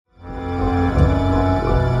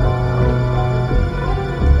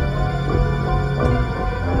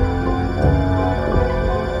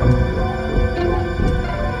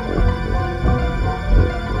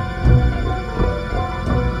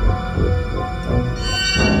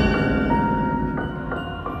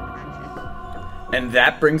And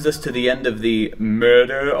that brings us to the end of the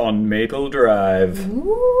Murder on Maple Drive.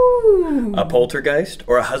 Ooh. A poltergeist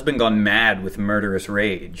or a husband gone mad with murderous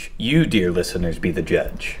rage? You, dear listeners, be the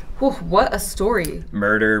judge. Whew, what a story.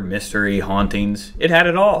 Murder, mystery, hauntings. It had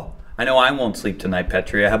it all. I know I won't sleep tonight,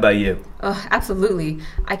 Petria. How about you? Absolutely.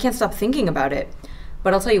 I can't stop thinking about it.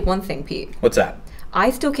 But I'll tell you one thing, Pete. What's that?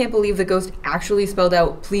 I still can't believe the ghost actually spelled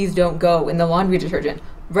out, "Please don't go," in the laundry detergent,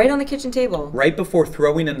 right on the kitchen table. Right before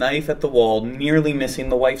throwing a knife at the wall, nearly missing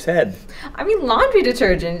the wife's head. I mean, laundry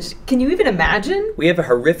detergent. Can you even imagine? We have a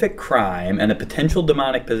horrific crime and a potential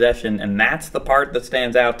demonic possession, and that's the part that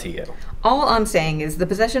stands out to you. All I'm saying is the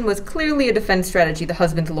possession was clearly a defense strategy the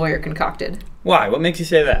husband's lawyer concocted. Why? What makes you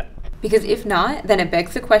say that? Because if not, then it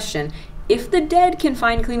begs the question, if the dead can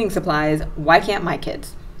find cleaning supplies, why can't my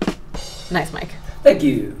kids? Nice, Mike. Thank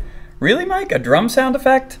you. Really, Mike? A drum sound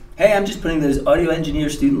effect? Hey, I'm just putting those audio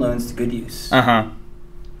engineer student loans to good use. Uh-huh.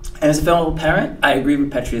 And as a fellow parent, I agree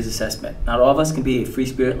with Petria's assessment. Not all of us can be a free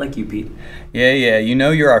spirit like you, Pete. Yeah, you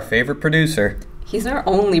know you're our favorite producer. He's our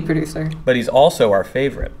only producer. But he's also our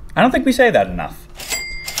favorite. I don't think we say that enough.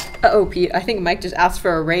 Uh-oh, Pete, I think Mike just asked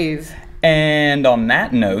for a raise. And on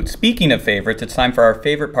that note, speaking of favorites, it's time for our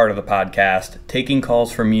favorite part of the podcast, taking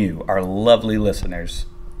calls from you, our lovely listeners.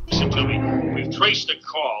 Listen to me. We've traced the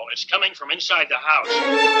call. It's coming from inside the house.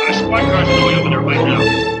 A squad car's on the way over there right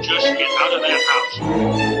now. Just get out of that house.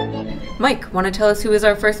 Mike, want to tell us who is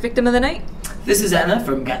our first victim of the night? This is Anna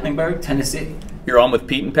from Gatlinburg, Tennessee. You're on with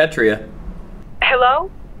Pete and Petria.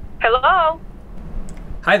 Hello? Hello?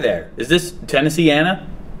 Hi there. Is this Tennessee Anna?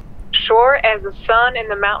 Sure as the sun in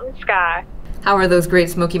the mountain sky. How are those great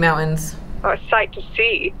Smoky Mountains? A sight to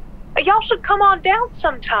see. Y'all should come on down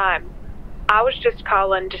sometime. I was just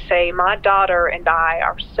calling to say my daughter and I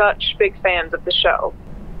are such big fans of the show.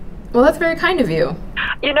 Well, that's very kind of you.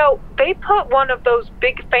 You know, they put one of those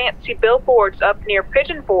big fancy billboards up near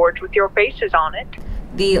Pigeon Forge with your faces on it.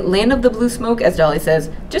 The land of the blue smoke, as Dolly says,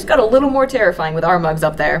 just got a little more terrifying with our mugs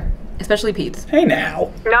up there. Especially Pete's. Hey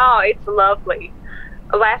now. No, it's lovely.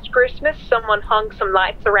 Last Christmas, someone hung some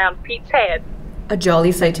lights around Pete's head. A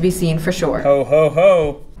jolly sight to be seen for sure. Ho, ho,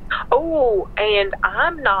 ho. Oh, and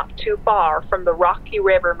I'm not too far from the Rocky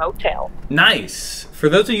River Motel. Nice. For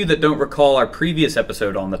those of you that don't recall our previous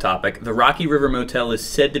episode on the topic, the Rocky River Motel is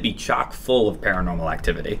said to be chock full of paranormal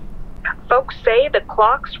activity. Folks say the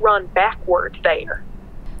clocks run backwards there.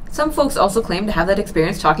 Some folks also claim to have that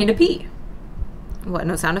experience talking to Pete. What,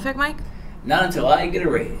 no sound effect, Mike? Not until I get a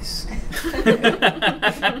raise.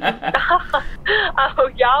 Oh,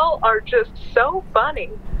 y'all are just so funny.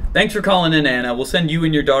 Thanks for calling in, Anna. We'll send you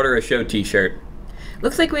and your daughter a show t-shirt.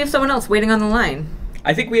 Looks like we have someone else waiting on the line.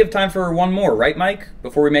 I think we have time for one more, right, Mike?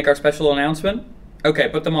 Before we make our special announcement? Okay,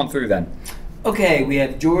 put them on through then. Okay, we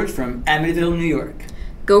have George from Amityville, New York.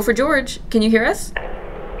 Go for George. Can you hear us?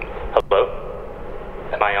 Hello?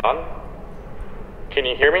 Am I on? Can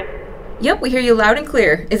you hear me? Yep, we hear you loud and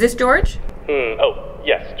clear. Is this George? Oh,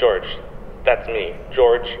 yes, George. That's me,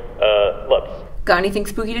 George, Lutz. Got anything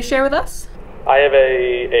spooky to share with us? I have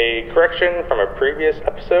a correction from a previous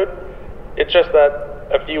episode. It's just that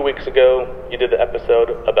a few weeks ago, you did the episode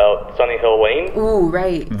about Sunny Hill Lane. Ooh,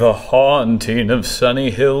 right. The Haunting of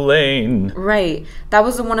Sunny Hill Lane. Right. That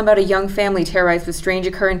was the one about a young family terrorized with strange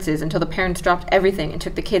occurrences until the parents dropped everything and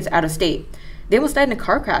took the kids out of state. They almost died in a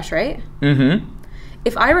car crash, right? Mm-hmm.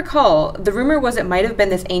 If I recall, the rumor was it might have been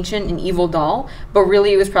this ancient and evil doll, but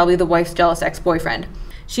really it was probably the wife's jealous ex-boyfriend.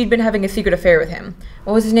 She'd been having a secret affair with him.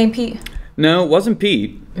 What was his name, Pete? No, it wasn't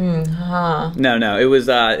Pete. Huh. No, it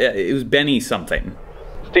was Bennie something.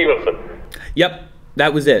 Stevenson. Yep,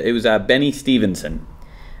 that was it. It was Bennie Stevenson.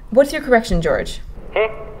 What's your correction, George?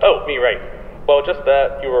 Oh, me, right. Well, just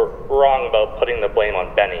that you were wrong about putting the blame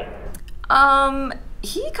on Bennie.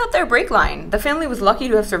 He cut their brake line. The family was lucky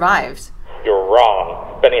to have survived. You're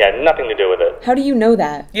wrong. Bennie had nothing to do with it. How do you know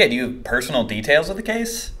that? Yeah, do you have personal details of the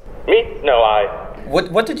case? Me? No, I...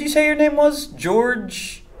 What did you say your name was?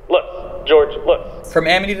 George? Lutz. George Lutz. From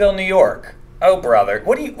Amityville, New York. Oh, brother.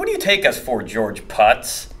 What do you take us for, George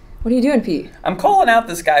Putz? What are you doing, Pete? I'm calling out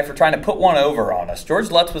this guy for trying to put one over on us. George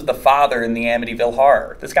Lutz was the father in the Amityville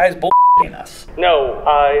Horror. This guy's bullshitting us. No,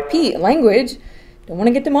 I... Pete, language. Don't want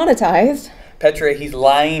to get demonetized. Petra, he's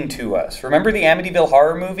lying to us. Remember the Amityville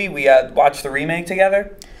Horror movie? We watched the remake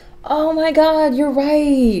together? Oh my god, you're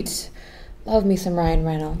right. Love me some Ryan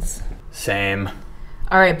Reynolds. Same.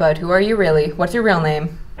 Alright, bud, who are you really? What's your real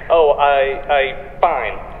name? Oh,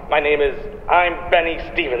 fine. My name is... I'm Bennie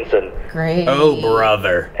Stevenson. Great. Oh,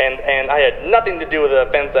 brother. And I had nothing to do with the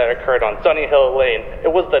events that occurred on Sunny Hill Lane.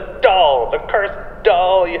 It was the doll, the cursed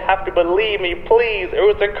doll. You have to believe me, please. It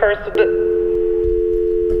was the cursed...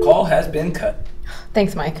 Call has been cut.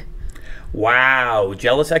 Thanks, Mike. Wow,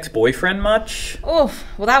 jealous ex-boyfriend much? Oof,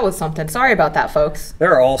 well that was something. Sorry about that, folks.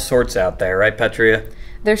 There are all sorts out there, right, Petria?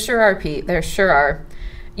 There sure are, Pete. There sure are.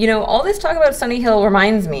 You know, all this talk about Sunny Hill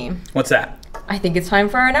reminds me. What's that? I think it's time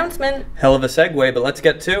for our announcement. Hell of a segue, but let's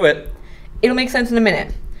get to it. It'll make sense in a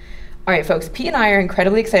minute. All right, folks, Pete and I are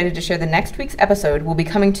incredibly excited to share the next week's episode. We'll be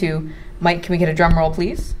coming to... Mike, can we get a drum roll,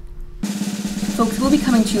 please? Folks, we'll be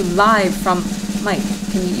coming to you live from... Mike,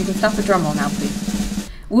 you can stop the drum roll now, please.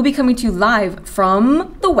 We'll be coming to you live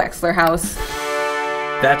from the Wexler House.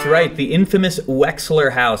 That's right, the infamous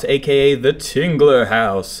Wexler House, aka the Tingler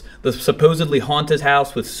House. The supposedly haunted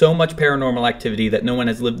house with so much paranormal activity that no one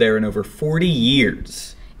has lived there in over 40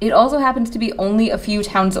 years. It also happens to be only a few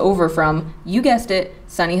towns over from, you guessed it,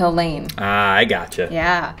 Sunny Hill Lane. Ah, I gotcha.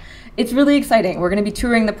 Yeah. It's really exciting. We're going to be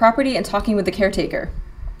touring the property and talking with the caretaker.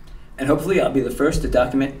 And hopefully I'll be the first to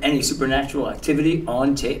document any supernatural activity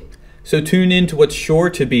on tape. So tune in to what's sure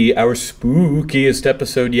to be our spookiest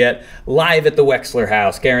episode yet, live at the Wexler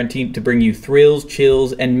House, guaranteed to bring you thrills,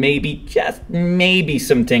 chills, and maybe, just maybe,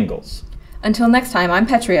 some tingles. Until next time, I'm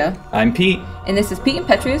Petria. I'm Pete. And this is Pete and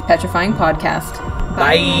Petria's Petrifying Podcast.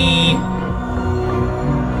 Bye.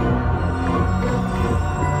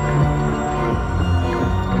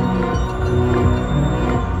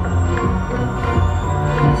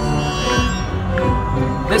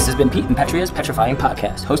 This has been Pete and Petria's Petrifying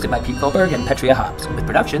Podcast, hosted by Pete Goldberg and Petria Hobbs, with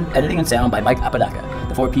production, editing, and sound by Mike Apodaca.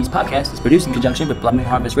 The 4Ps Podcast is produced in conjunction with Blooming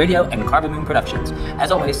Harvest Radio and Carbon Moon Productions. As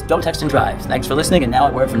always, don't text and drive. Thanks for listening, and now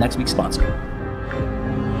a word from next week's sponsor.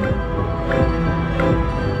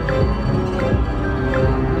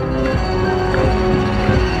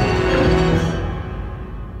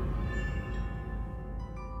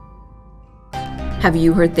 Have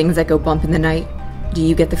you heard things that go bump in the night? Do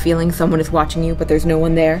you get the feeling someone is watching you, but there's no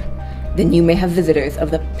one there? Then you may have visitors of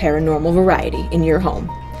the paranormal variety in your home.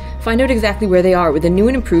 Find out exactly where they are with the new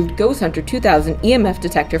and improved Ghost Hunter 2000 EMF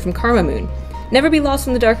detector from Karma Moon. Never be lost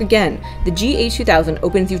in the dark again. The GH2000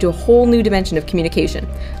 opens you to a whole new dimension of communication.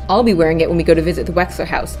 I'll be wearing it when we go to visit the Wexler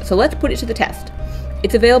House, so let's put it to the test.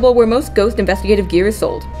 It's available where most ghost investigative gear is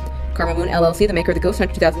sold. Karma Moon LLC, the maker of the Ghost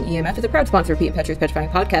Hunter 2000 EMF, is a proud sponsor of Pete and Petria's Petrifying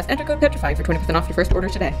Podcast. Enter code Petrifying for 20% off your first order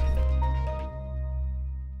today.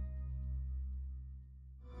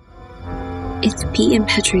 It's Pete and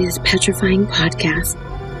Petria's Petrifying Podcast.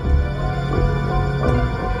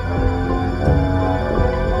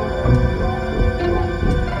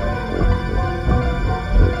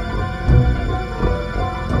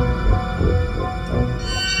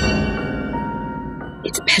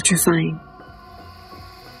 It's petrifying.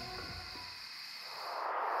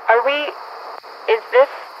 Is this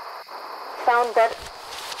sound better?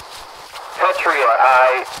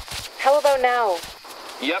 Petria, How about now?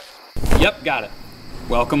 Yep, got it.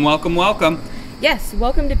 Welcome, welcome, welcome. Yes,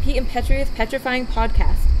 welcome to Pete and Petria's Petrifying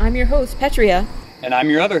Podcast. I'm your host, Petria. And I'm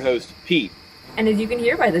your other host, Pete. And as you can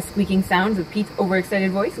hear by the squeaking sounds of Pete's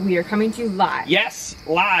overexcited voice, we are coming to you live. Yes,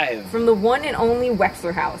 live. From the one and only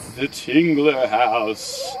Wexler House. The Tingler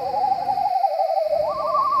House.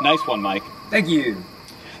 Nice one, Mike. Thank you.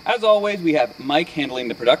 As always, we have Mike handling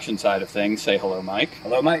the production side of things. Say hello, Mike.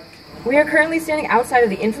 Hello, Mike. We are currently standing outside of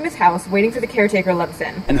the infamous house waiting for the caretaker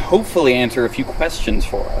Lipson. And hopefully answer a few questions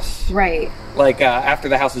for us. Right. Like, after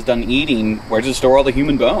the house is done eating, where does it store all the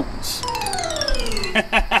human bones?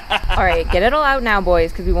 Alright, get it all out now,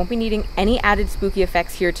 boys, because we won't be needing any added spooky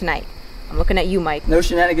effects here tonight. I'm looking at you, Mike. No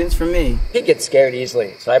shenanigans from me. He gets scared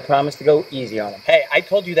easily, so I promise to go easy on him. Hey, I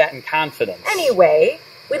told you that in confidence. Anyway,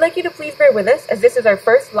 we'd like you to please bear with us, as this is our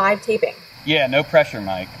first live taping. Yeah, no pressure,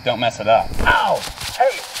 Mike. Don't mess it up. Ow!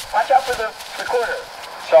 Hey, watch out for the recorder.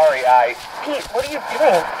 Sorry, Pete, what are you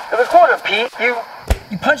doing? The recorder, Pete!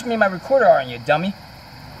 You punched me in my recorder, aren't you, dummy?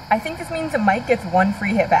 I think this means that Mike gets one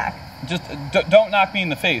free hit back. Just don't knock me in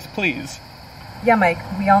the face, please. Yeah, Mike,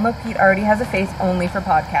 we all know Pete already has a face only for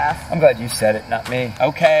podcasts. I'm glad you said it, not me.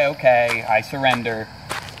 Okay, I surrender.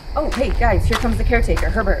 Oh, hey, guys, here comes the caretaker,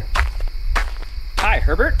 Herbert. Hi,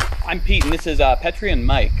 Herbert. I'm Pete, and this is Petria and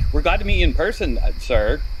Mike. We're glad to meet you in person,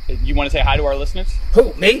 sir. You want to say hi to our listeners?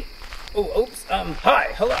 Who, me? Oh, oops, hi,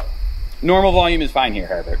 hello. Normal volume is fine here,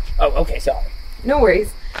 Herbert. Oh, okay, sorry. No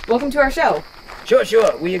worries. Welcome to our show.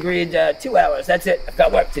 Sure, we agreed 2 hours, that's it. I've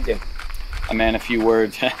got work to do. A man, a few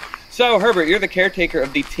words. So, Herbert, you're the caretaker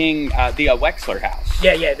of the Wexler House.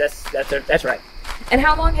 Yeah, that's right. And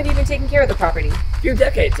how long have you been taking care of the property? A few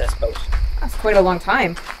decades, I suppose. That's quite a long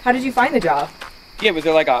time. How did you find the job? Yeah, was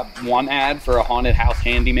there like a one ad for a haunted house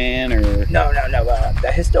handyman, or...? No,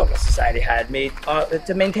 the Historical Society hired me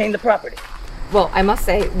to maintain the property. Well, I must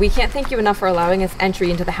say, we can't thank you enough for allowing us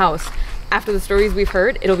entry into the house. After the stories we've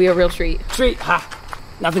heard, it'll be a real treat. Treat? Ha!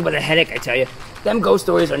 Nothing but a headache, I tell you. Them ghost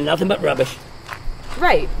stories are nothing but rubbish.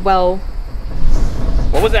 Right, well...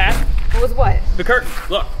 What was that? What was what? The curtain.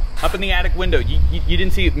 Look, up in the attic window. You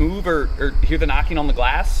didn't see it move or hear the knocking on the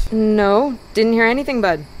glass? No, didn't hear anything,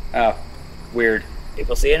 bud. Oh, weird.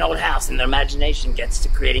 People see an old house and their imagination gets to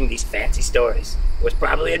creating these fancy stories. It was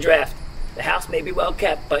probably a draft. The house may be well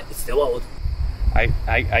kept, but it's still old.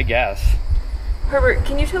 I guess. Herbert,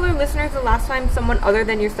 can you tell our listeners the last time someone other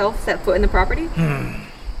than yourself set foot in the property?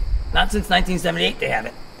 Not since 1978 they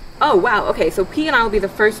haven't. Oh, wow, okay, so P and I will be the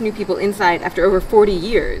first new people inside after over 40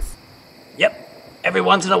 years. Yep. Every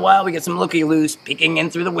once in a while we get some looky-loos peeking in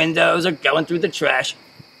through the windows or going through the trash.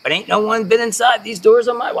 But ain't no one been inside these doors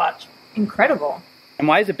on my watch. Incredible. And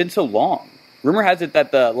why has it been so long? Rumor has it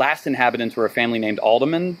that the last inhabitants were a family named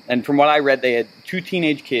Alderman, and from what I read, they had 2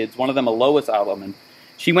 teenage kids, one of them a Lois Alderman.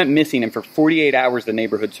 She went missing, and for 48 hours the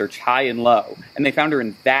neighborhood searched high and low, and they found her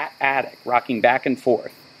in that attic, rocking back and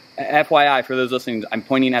forth. FYI, for those listening, I'm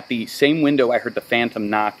pointing at the same window I heard the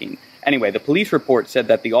phantom knocking. Anyway, the police report said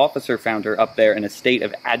that the officer found her up there in a state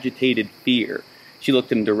of agitated fear. She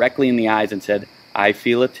looked him directly in the eyes and said, "I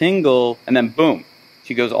feel a tingle," and then boom,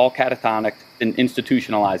 she goes all catatonic and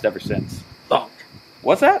institutionalized ever since. Bunk.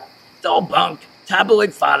 What's that? It's all bunk.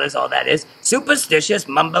 Tabloid fathers, all that is. Superstitious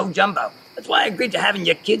mumbo-jumbo. That's why I agreed to having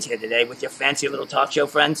your kids here today with your fancy little talk show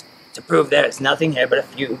friends, to prove there is nothing here but a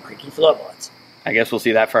few creaky floorboards. I guess we'll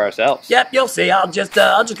see that for ourselves. Yep, you'll see. I'll just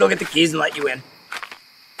go get the keys and let you in.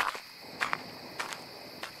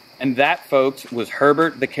 And that, folks, was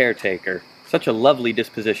Herbert the caretaker. Such a lovely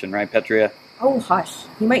disposition, right, Petria? Oh, hush.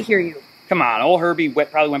 He might hear you. Come on, old Herbie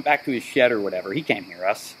probably went back to his shed or whatever. He can't hear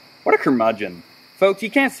us. What a curmudgeon. Folks, you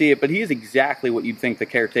can't see it, but he is exactly what you'd think the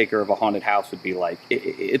caretaker of a haunted house would be like.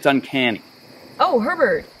 It's uncanny. Oh,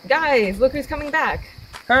 Herbert. Guys, look who's coming back.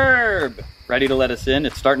 Herb! Ready to let us in?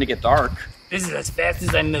 It's starting to get dark. This is as fast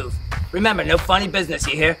as I move. Remember, no funny business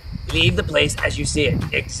you hear. Leave the place as you see it,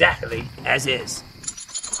 exactly as is.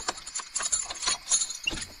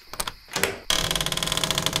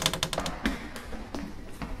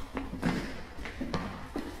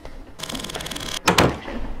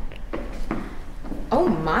 Oh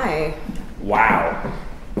my. Wow.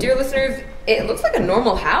 Dear listeners, it looks like a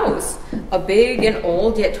normal house. A big and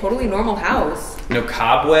old yet totally normal house. No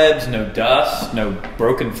cobwebs, no dust, no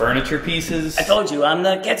broken furniture pieces. I told you, I'm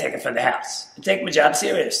the caretaker for the house. I take my job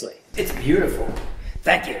seriously. It's beautiful.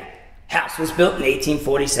 Thank you. House was built in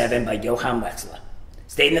 1847 by Johann Wexler.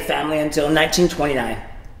 Stayed in the family until 1929.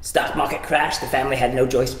 Stock market crashed, the family had no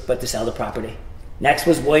choice but to sell the property. Next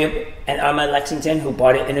was William and Irma Lexington, who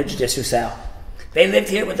bought it in a judicial sale. They lived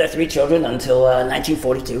here with their 3 children until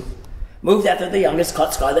 1942. Moved after the youngest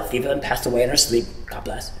caught scarlet fever and passed away in her sleep. God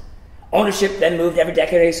bless. Ownership then moved every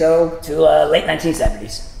decade or so to late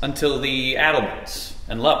 1970s. Until the Adelmans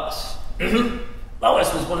and Lois.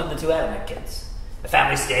 Lois was one of the 2 Adelman kids. The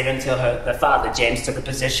family stayed until their father, James, took a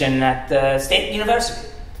position at the State University.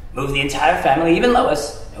 Moved the entire family, even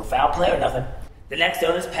Lois. No foul play or nothing. The next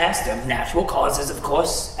owners passed of natural causes, of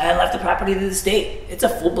course, and left the property to the state. It's a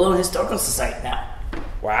full-blown historical society now.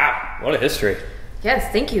 Wow, what a history.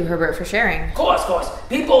 Yes, thank you, Herbert, for sharing. Of course.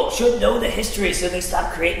 People should know the history so they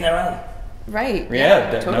stop creating their own. Right.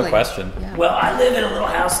 Yeah, totally. no question. Yeah. Well, I live in a little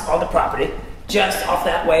house on the property, just off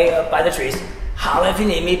that way by the trees. Holler if you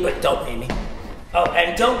need me, but don't need me. Oh,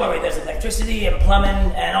 and don't worry, there's electricity and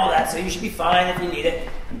plumbing and all that, so you should be fine if you need it.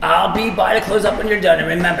 I'll be by to close up when you're done, and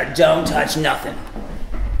remember, don't touch nothing.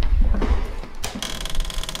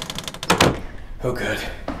 Oh, good.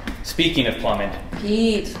 Speaking of plumbing.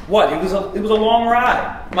 Pete. What? It was a long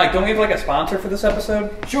ride. Mike, don't we have like a sponsor for this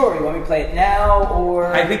episode? Sure, you want me to play it now, or...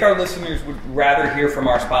 I think our listeners would rather hear from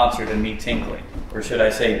our sponsor than me tinkling. Or should I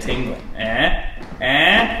say tingling?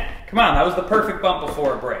 Come on, that was the perfect bump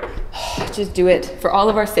before a break. Just do it. For all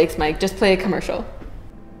of our sakes, Mike, just play a commercial.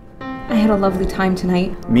 I had a lovely time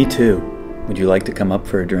tonight. Me too. Would you like to come up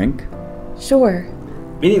for a drink? Sure.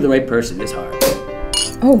 Meeting the right person is hard.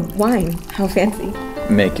 Oh, wine. How fancy.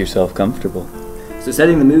 Make yourself comfortable. So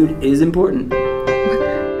setting the mood is important.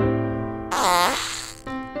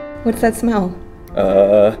 What's that smell?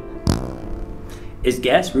 Is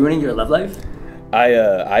gas ruining your love life?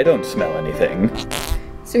 I don't smell anything.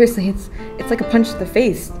 Seriously, it's like a punch to the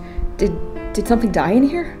face. Did something die in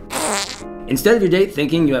here? Instead of your date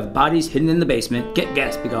thinking you have bodies hidden in the basement, get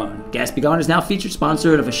Gas Be Gone. Gas Be Gone is now featured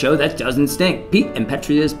sponsor of a show that doesn't stink, Pete and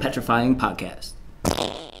Petria's Petrifying podcast.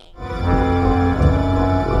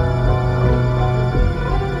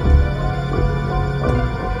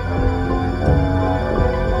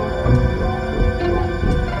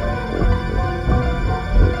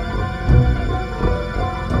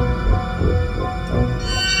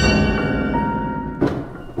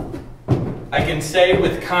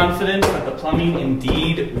 confidence that the plumbing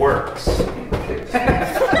indeed works.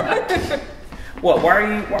 What?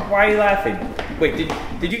 Why are you laughing? Wait,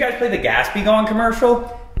 did you guys play the gas be gone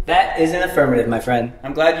commercial? That is an affirmative, my friend.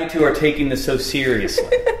 I'm glad you two are taking this so seriously.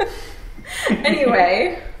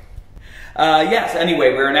 Anyway. Yes,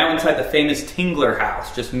 anyway, we're now inside the famous Tingler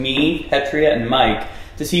house. Just me, Petria, and Mike,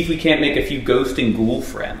 to see if we can't make a few ghost and ghoul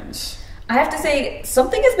friends. I have to say,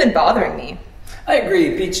 something has been bothering me. I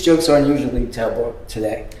agree. Pete's jokes are unusually terrible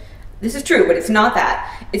today. This is true, but it's not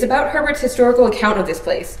that. It's about Herbert's historical account of this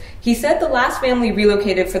place. He said the last family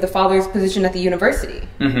relocated for the father's position at the university.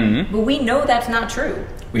 Mm-hmm. But we know that's not true.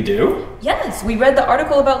 We do? Yes, we read the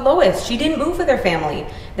article about Lois. She didn't move with her family.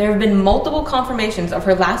 There have been multiple confirmations of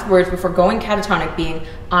her last words before going catatonic being,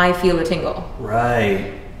 "I feel a tingle."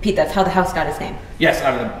 Right. Pete, that's how the house got its name. Yes,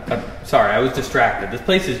 I'm sorry, I was distracted. This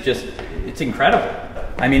place is just, it's incredible.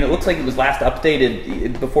 I mean, it looks like it was last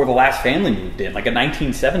updated before the last family moved in, like a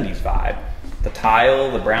 1970s vibe. The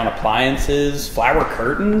tile, the brown appliances, flower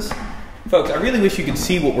curtains. Folks, I really wish you could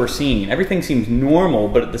see what we're seeing. Everything seems normal,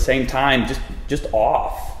 but at the same time, just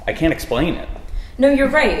off. I can't explain it. No, you're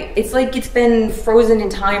right. It's like it's been frozen in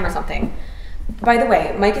time or something. By the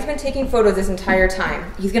way, Mike has been taking photos this entire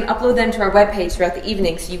time. He's going to upload them to our webpage throughout the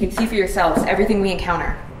evening so you can see for yourselves everything we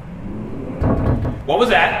encounter. What was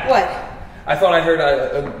that? What? I thought I heard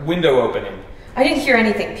a window opening. I didn't hear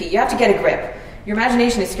anything, Pete. You have to get a grip. Your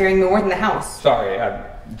imagination is scaring me more than the house. Sorry,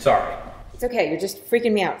 I'm sorry. It's okay. You're just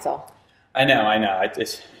freaking me out, so. I know.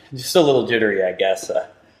 It's just a little jittery, I guess.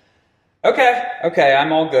 Okay,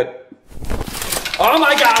 I'm all good. Oh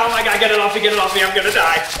my god, get it off me, I'm gonna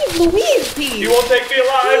die. Jeez Louise, Pete. You won't take me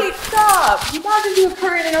alive. Pete, stop. You dodged into a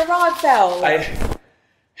curtain in a rod cell.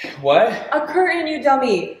 What? A curtain, you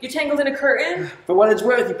dummy. You tangled in a curtain? For what it's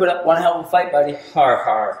worth, you put up one hell of a fight, buddy.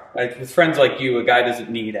 Har. With friends like you, a guy doesn't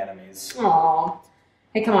need enemies. Aww.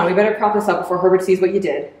 Hey, come on, we better prop this up before Herbert sees what you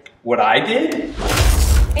did. What I did?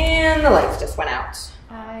 And the lights just went out.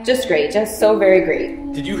 Just great, just so very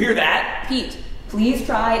great. Did you hear that? Pete, please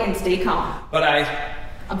try and stay calm. But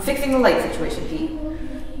I'm fixing the light situation,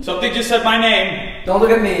 Pete. Something just said my name. Don't look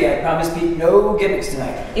at me. I promise, Pete, no gimmicks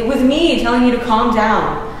tonight. It was me telling you to calm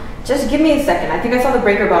down. Just give me a second. I think I saw the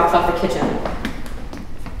breaker box off the kitchen.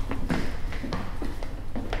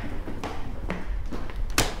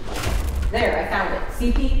 There, I found it.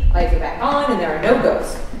 See, Pete? Lights are back on and there are no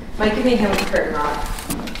ghosts. Mike, give me a hand with the curtain rod.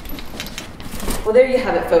 Well, there you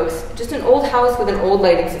have it, folks. Just an old house with an old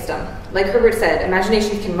lighting system. Like Herbert said,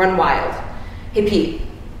 imaginations can run wild. Hey, Pete.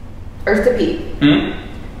 Earth to Pete. Hmm?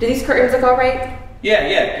 Do these curtains look all right?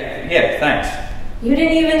 Yeah, thanks. You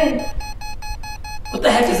didn't even... What the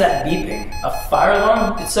heck is that beeping? A fire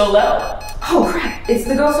alarm? It's so loud. Oh, crap. It's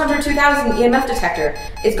the Ghost Hunter 2000 EMF detector.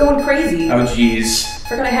 It's going crazy. Oh, jeez.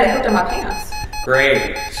 Forgot I had it hooked on my pants.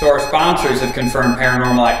 Great. So our sponsors have confirmed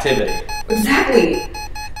paranormal activity. Exactly.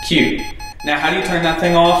 Cute. Now, how do you turn that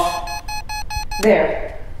thing off?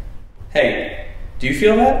 There. Hey, do you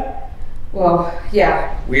feel that? Well,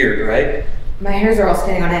 yeah. Weird, right? My hairs are all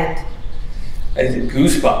standing on end.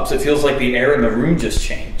 Goosebumps. It feels like the air in the room just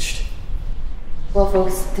changed. Well,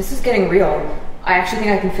 folks, this is getting real. I actually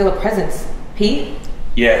think I can feel a presence. Pete?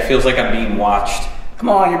 Yeah, it feels like I'm being watched. Come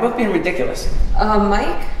on, you're both being ridiculous.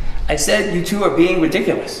 Mike? I said you two are being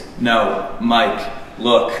ridiculous. No, Mike,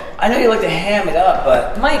 look. I know you like to ham it up,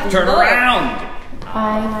 but... Mike, Turn look. around!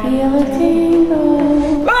 I feel a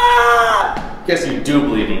tingle. Ah! Guess you do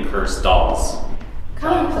believe in cursed dolls.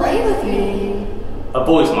 Come play with me. A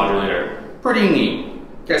voice modulator. Pretty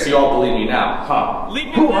neat. Guess you all believe me now, huh?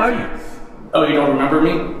 Who are you? Oh, you don't remember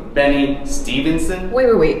me? Bennie Stevenson?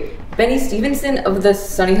 Wait. Bennie Stevenson of the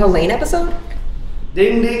Sunny Hill Lane episode?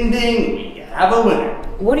 Ding, ding, ding. We have a winner.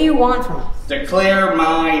 What do you want from us? Declare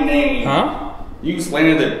my name. Huh? You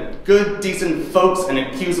slandered the good, decent folks and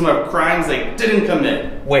accused them of crimes they didn't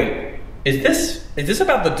commit. Wait, is this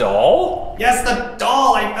about the doll? Yes, the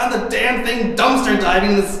doll! I found the damn thing dumpster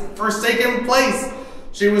diving in this forsaken place.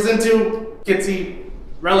 She was into kitsy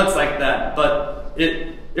relics like that, but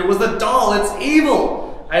it was the doll. It's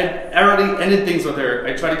evil. I had already ended things with her.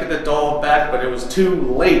 I tried to get the doll back, but it was too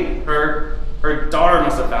late. Her daughter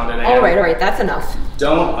must have found it. All right, that's enough.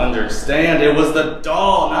 Don't understand. It was the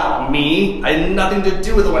doll, not me. I had nothing to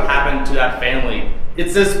do with what happened to that family.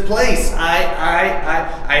 It's this place. I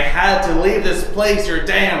had to leave this place. You're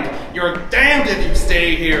damned. You're damned if you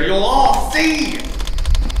stay here. You'll all see.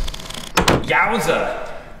 Yowza.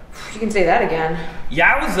 You can say that again.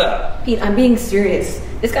 Yowza. Pete, I'm being serious.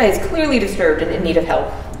 This guy is clearly disturbed and in need of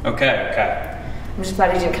help. Okay. I'm just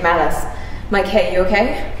glad he didn't come at us. Mike, hey, you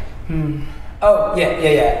okay? Oh,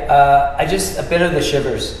 yeah. I just, a bit of the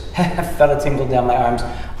shivers. I felt a tingle down my arms.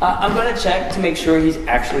 I'm gonna check to make sure he's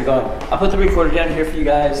actually gone. I'll put the recorder down here for you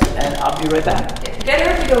guys, and I'll be right back.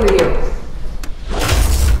 Better if you go with you.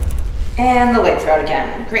 And the lights are out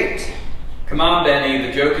again. Great. Come on, Benny,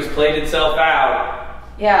 the joke has played itself out.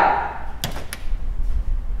 Yeah.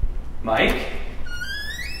 Mike?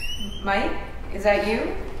 Mike, is that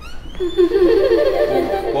you?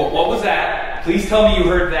 What was that? Please tell me you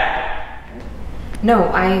heard that.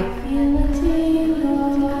 No,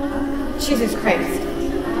 Jesus Christ.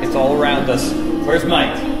 It's all around us. Where's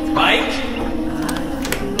Mike? Mike?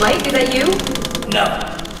 Mike, is that you? No.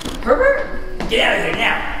 Herbert? Get out of here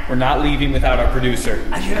now. We're not leaving without our producer.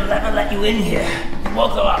 I should have never let you in here. You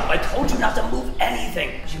woke her up. I told you not to move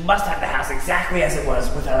anything. She must have the house exactly as it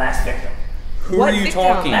was with her last victim. Who are you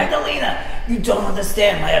talking? Magdalena. You don't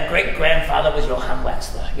understand. My great-grandfather was Johann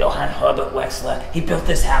Wexler. Johann Herbert Wexler. He built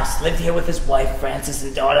this house, lived here with his wife, Frances,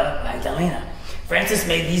 and daughter, Magdalena. Frances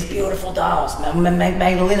made these beautiful dolls.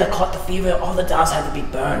 Magdalena caught the fever. All the dolls had to be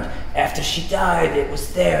burned. After she died, it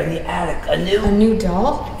was there in the attic. A new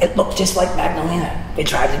doll? It looked just like Magdalena. They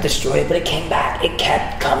tried to destroy it, but it came back. It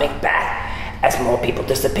kept coming back. As more people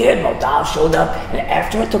disappeared, more dolls showed up, and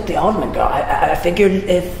after I took the Alderman girl, I figured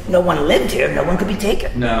if no one lived here, no one could be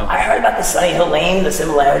taken. No. I heard about the Sunny Hill Lane, the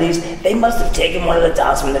similarities. They must have taken one of the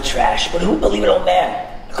dolls from the trash, but who believe it, old man?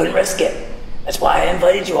 I couldn't risk it. That's why I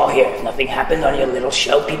invited you all here. If nothing happened on your little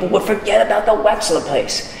show, people would forget about the Wexler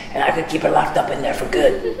place, and I could keep her locked up in there for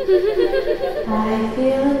good. I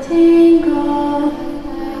feel a tingle.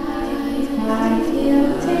 I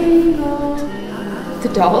feel a tingle. The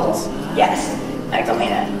dolls? Yes,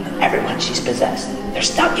 Magdalena, everyone she's possessed. They're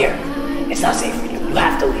stuck here. It's not safe for you. You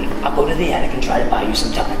have to leave. I'll go to the attic and try to buy you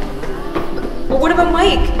some time. Well, what about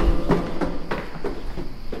Mike?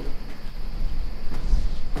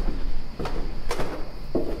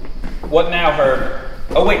 What now, Herb?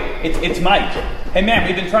 Oh wait, it's Mike. Hey man,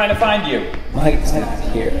 we've been trying to find you. Mike's not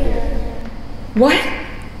here. What?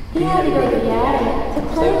 You had to go to the attic to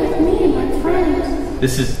play with me and my friends.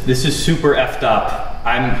 This is super effed up.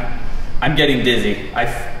 I'm getting dizzy.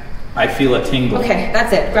 I feel a tingle. Okay,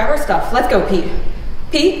 that's it. Grab our stuff. Let's go, Pete.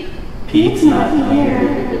 Pete? Pete's not here.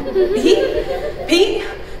 Pete? Pete?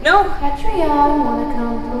 No. Petria, wanna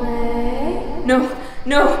come play? No.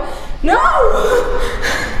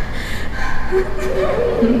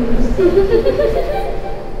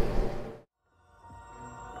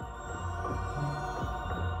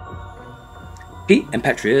 Pete and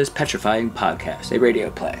Petria's Petrifying Podcast, a radio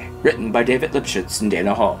play, written by David Lipshutz and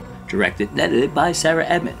Dana Hall, directed and edited by Sarah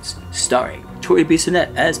Edmonds, starring Tori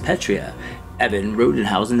Bissonette as Petria, Evan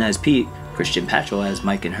Rodenhausen as Pete, Christian Patchell as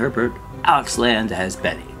Mike and Herbert, Alex Land as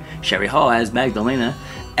Bennie, Sherri Hall as Magdalena,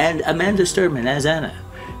 and Amanda Sturman as Anna.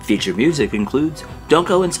 Featured music includes Don't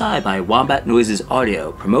Go Inside by Wombat Noises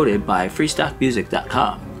Audio, promoted by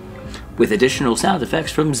freestockmusic.com, with additional sound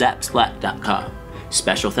effects from zapsplat.com.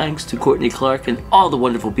 Special thanks to Courtney Clark and all the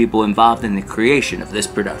wonderful people involved in the creation of this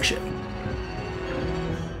production.